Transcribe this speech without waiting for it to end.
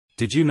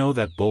Did you know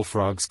that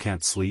bullfrogs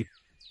can't sleep?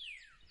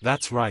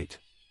 That's right.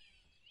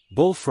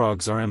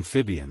 Bullfrogs are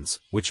amphibians,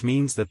 which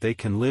means that they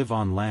can live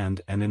on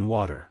land and in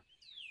water.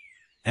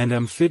 And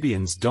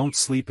amphibians don't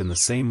sleep in the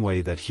same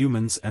way that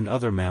humans and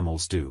other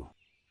mammals do.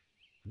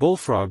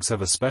 Bullfrogs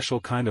have a special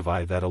kind of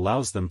eye that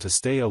allows them to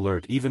stay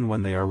alert even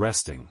when they are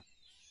resting.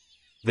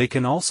 They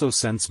can also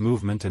sense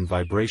movement and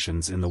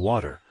vibrations in the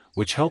water,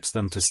 which helps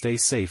them to stay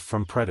safe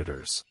from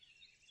predators.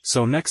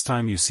 So next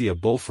time you see a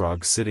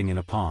bullfrog sitting in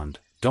a pond,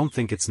 don't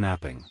think it's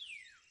napping.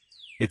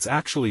 It's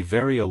actually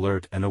very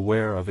alert and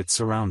aware of its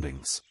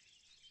surroundings.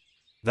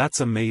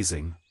 That's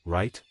amazing,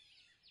 right?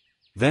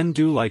 Then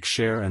do like,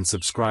 share and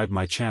subscribe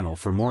my channel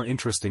for more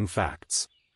interesting facts.